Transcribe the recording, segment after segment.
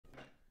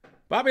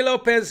Bobby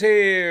Lopez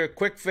here,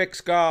 Quick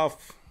Fix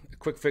Golf,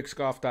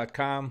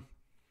 quickfixgolf.com,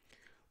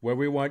 where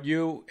we want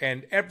you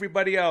and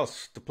everybody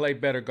else to play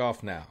better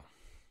golf now.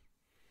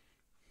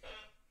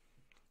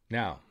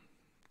 Now,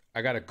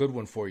 I got a good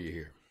one for you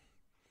here.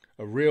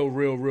 A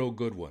real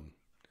good one.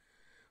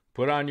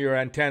 Put on your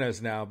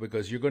antennas now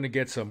because you're going to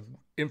get some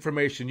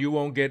information you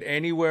won't get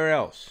anywhere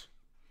else.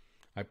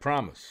 I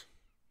promise.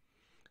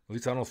 At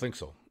least I don't think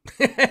so.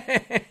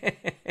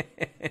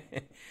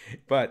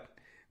 But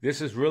this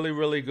is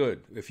really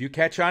good. If you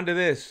catch on to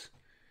this,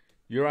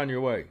 you're on your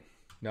way.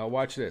 Now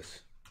watch this.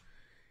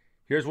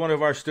 Here's one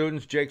of our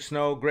students, Jake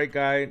Snow, great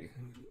guy,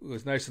 who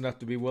was nice enough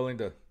to be willing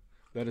to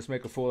let us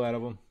make a fool out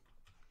of him.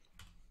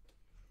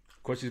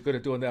 Of course, he's good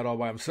at doing that all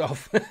by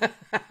himself.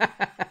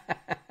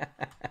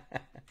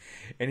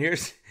 And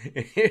here's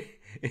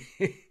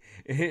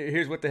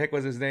what the heck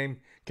was his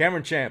name?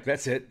 Cameron Champ,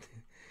 that's it.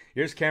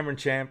 Here's Cameron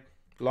Champ,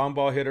 long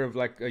ball hitter of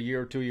like a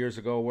year or 2 years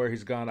ago. Where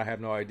he's gone, I have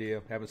no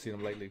idea. Haven't seen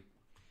him lately.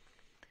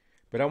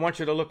 But I want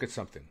you to look at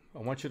something. I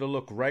want you to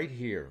look right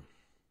here.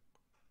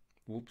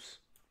 Whoops.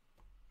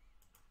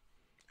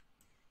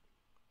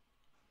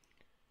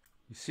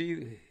 You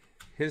see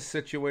his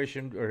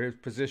situation or his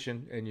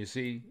position, and you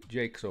see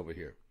Jake's over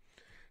here.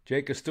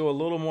 Jake is still a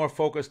little more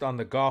focused on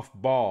the golf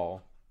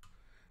ball.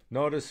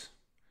 Notice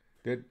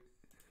that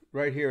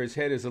right here his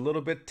head is a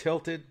little bit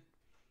tilted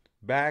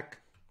back.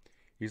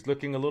 He's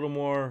looking a little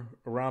more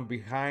around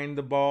behind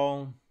the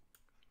ball.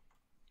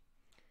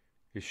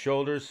 His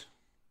shoulders.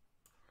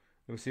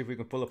 Let me see if we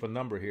can pull up a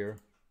number here.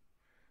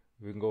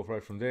 We can go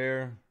right from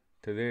there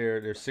to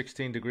there. There's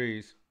 16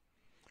 degrees.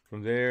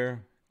 From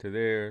there to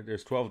there,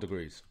 there's 12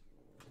 degrees.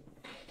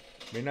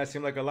 May not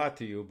seem like a lot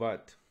to you,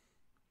 but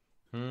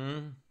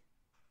all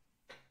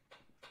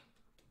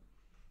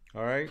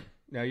right.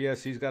 Now,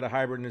 yes, he's got a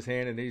hybrid in his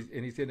hand, and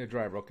he's in the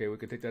driver. Okay, we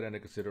can take that into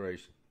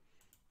consideration.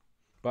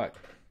 But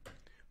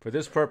for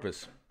this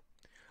purpose,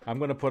 I'm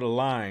going to put a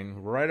line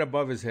right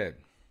above his head.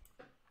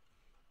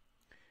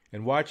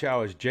 And watch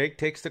how as Jake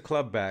takes the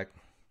club back,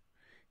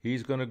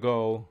 he's going to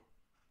go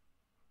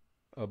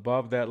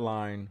above that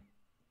line.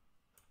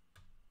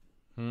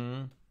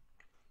 We're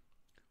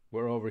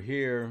over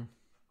here.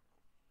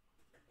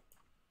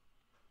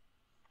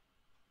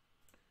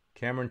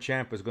 Cameron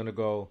Champ is going to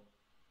go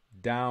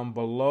down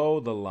below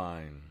the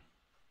line.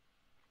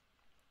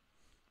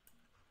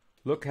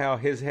 Look how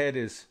his head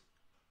is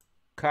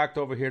cocked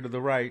over here to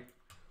the right,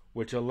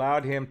 which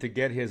allowed him to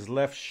get his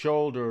left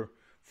shoulder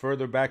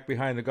further back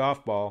behind the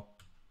golf ball.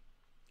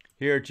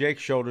 Here,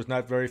 Jake's shoulder's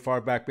not very far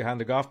back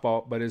behind the golf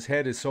ball, but his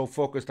head is so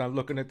focused on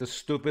looking at the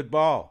stupid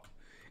ball,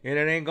 and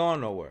it ain't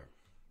going nowhere.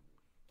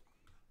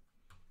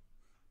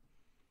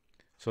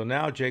 So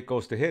now Jake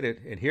goes to hit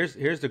it, and here's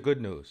the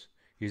good news.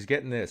 He's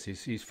getting this.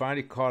 He's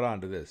finally caught on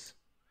to this.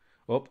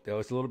 Oh, there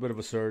was a little bit of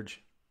a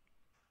surge.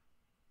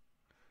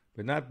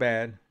 But not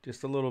bad,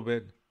 just a little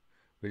bit.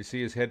 But you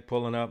see his head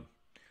pulling up,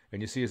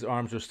 and you see his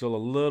arms are still a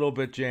little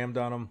bit jammed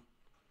on him.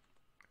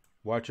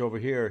 Watch over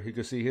here. You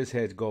can see his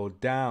head go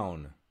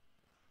down,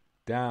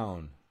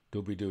 down,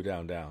 doobie-doo,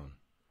 down, down.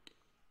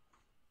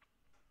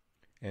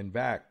 And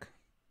back.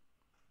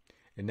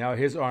 And now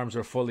his arms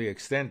are fully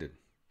extended.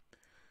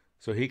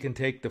 So he can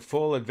take the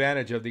full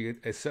advantage of the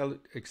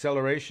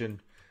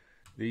acceleration,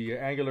 the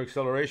angular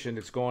acceleration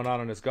that's going on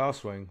in his golf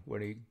swing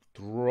when he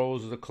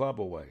throws the club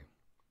away.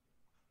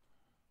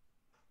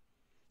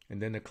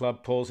 And then the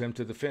club pulls him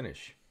to the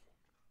finish.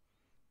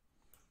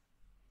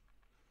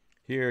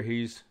 Here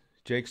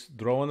Jake's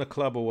throwing the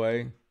club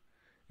away,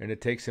 and it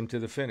takes him to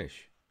the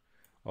finish.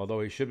 Although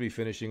he should be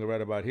finishing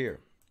right about here.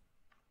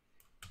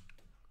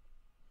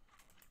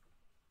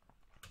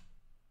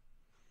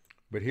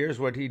 But here's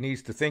what he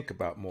needs to think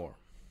about more.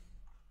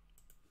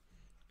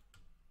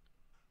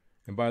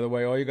 And by the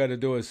way, all you got to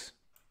do is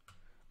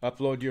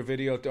upload your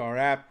video to our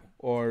app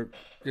or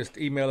just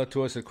email it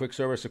to us at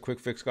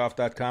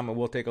quickservice@quickfixgolf.com, and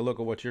we'll take a look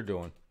at what you're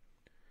doing.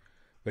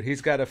 But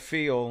he's got to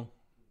feel,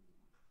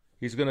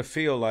 he's going to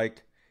feel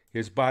like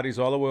his body's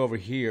all the way over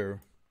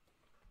here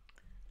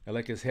and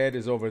like his head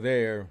is over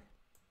there.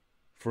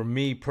 For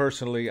me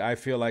personally, I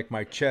feel like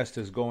my chest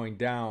is going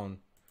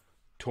down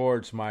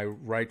towards my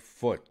right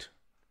foot.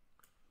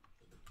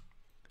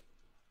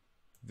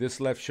 This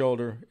left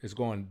shoulder is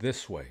going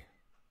this way,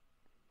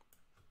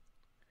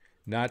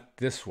 not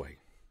this way.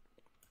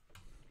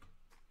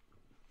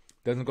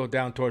 Doesn't go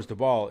down towards the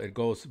ball. It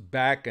goes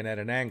back and at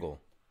an angle.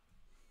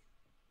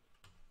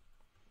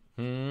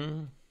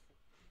 Go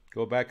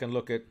back and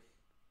look at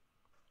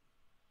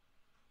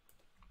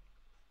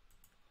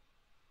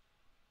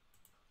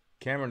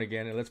Cameron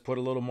again, and let's put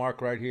a little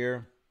mark right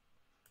here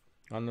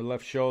on the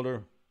left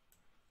shoulder.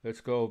 Let's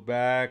go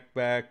back,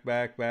 and I'm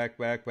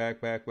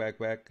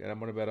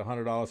going to bet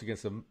 $100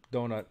 against the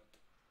donut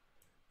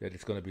that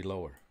it's going to be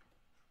lower.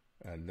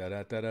 And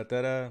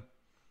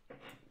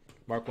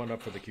mark one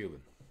up for the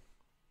Cuban.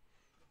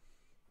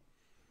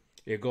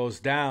 It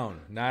goes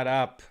down, not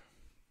up.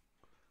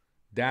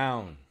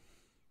 Down.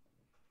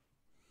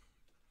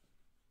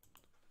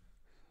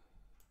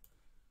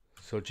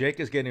 So Jake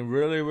is getting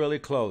really, really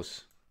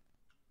close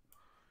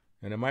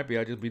And it might be,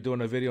 I'll just be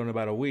doing a video in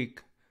about a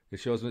week. It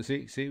shows me,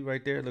 see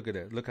right there? Look at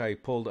that. Look how he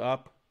pulled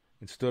up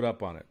and stood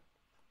up on it.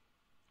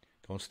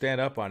 Don't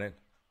stand up on it.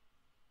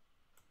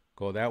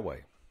 Go that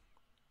way.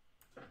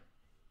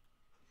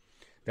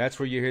 That's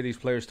where you hear these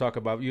players talk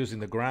about using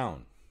the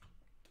ground.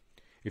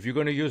 If you're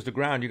going to use the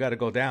ground, you got to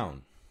go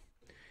down.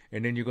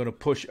 And then you're going to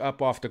push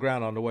up off the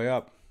ground on the way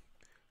up.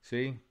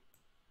 See?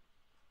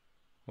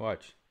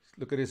 Watch.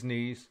 Look at his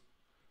knees.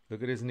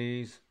 Look at his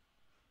knees.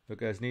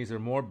 Look at his knees are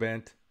more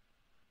bent.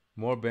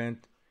 More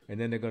bent. And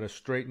then they're going to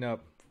straighten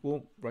up.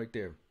 Boom, right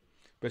there.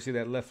 Especially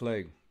that left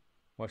leg.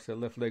 Watch, that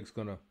left leg's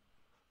going to...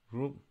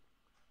 Now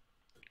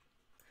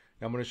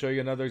I'm going to show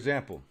you another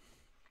example.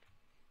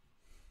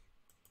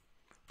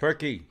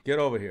 Perky, get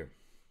over here.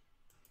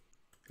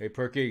 Hey,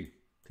 Perky. In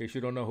case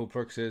you don't know who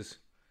Perks is,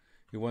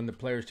 he won the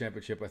Players'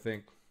 Championship, I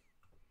think.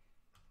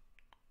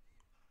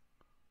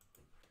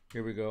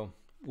 Here we go.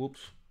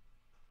 Whoops.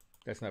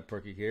 That's not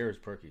Perky. Here is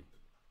Perky.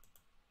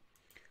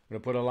 I'm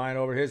going to put a line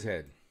over his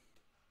head.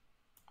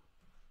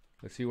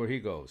 Let's see where he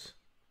goes.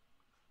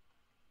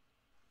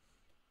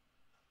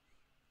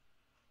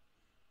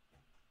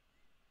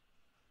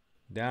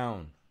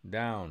 Down,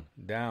 down,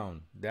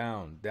 down,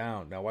 down,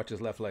 down. Now watch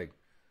his left leg.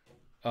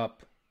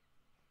 Up.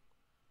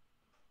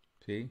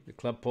 See? The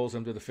club pulls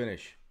him to the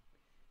finish.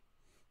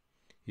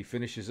 He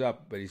finishes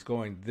up, but he's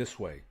going this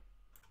way.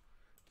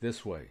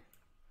 This way.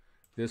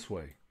 This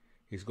way.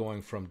 He's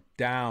going from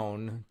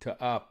down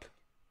to up.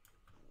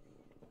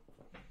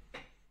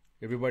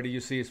 Everybody you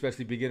see,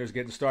 especially beginners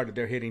getting started,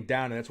 they're hitting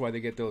down, and that's why they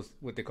get those,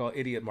 what they call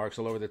idiot marks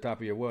all over the top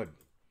of your wood.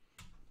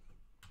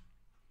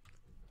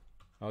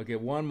 I'll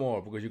get one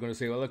more, because you're going to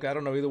say, well, look, I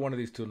don't know either one of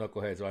these two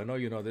knuckleheads, so I know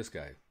you know this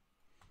guy.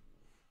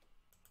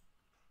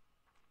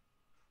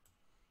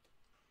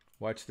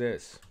 Watch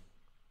this.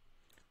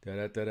 He's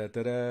going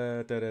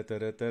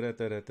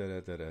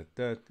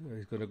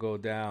to go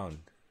down.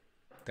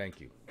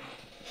 Thank you.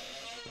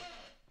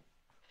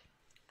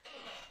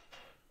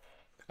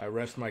 I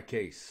rest my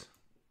case.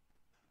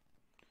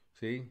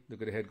 See?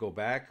 Look at the head go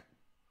back.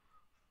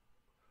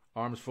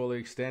 Arms fully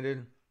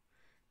extended.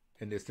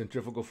 And the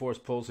centrifugal force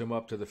pulls him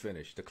up to the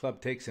finish. The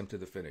club takes him to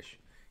the finish.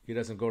 He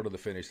doesn't go to the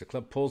finish. The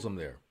club pulls him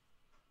there.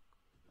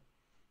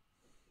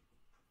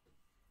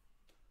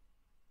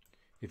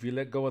 If you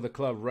let go of the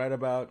club right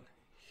about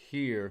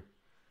here,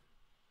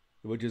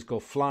 it would just go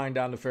flying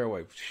down the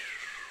fairway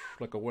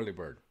like a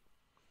whirlybird.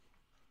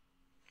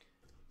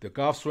 The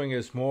golf swing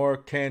is more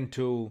akin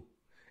to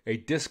a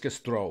discus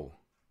throw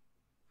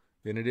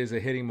than it is a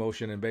hitting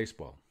motion in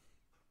baseball.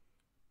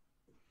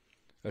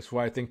 That's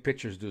why I think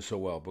pitchers do so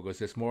well, because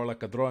it's more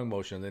like a throwing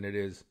motion than it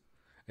is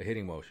a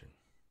hitting motion.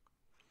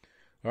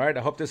 All right,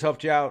 I hope this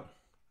helped you out.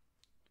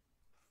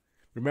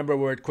 Remember,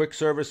 we're at quick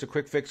service at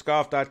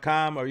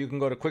quickfixgolf.com, or you can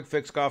go to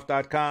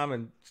quickfixgolf.com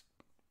and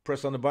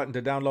press on the button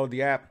to download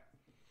the app.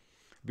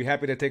 Be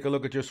happy to take a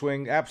look at your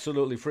swing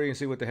absolutely free and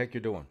see what the heck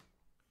you're doing.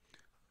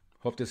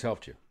 Hope this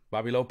helped you.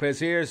 Bobby Lopez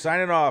here,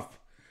 signing off.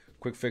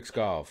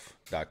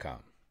 quickfixgolf.com.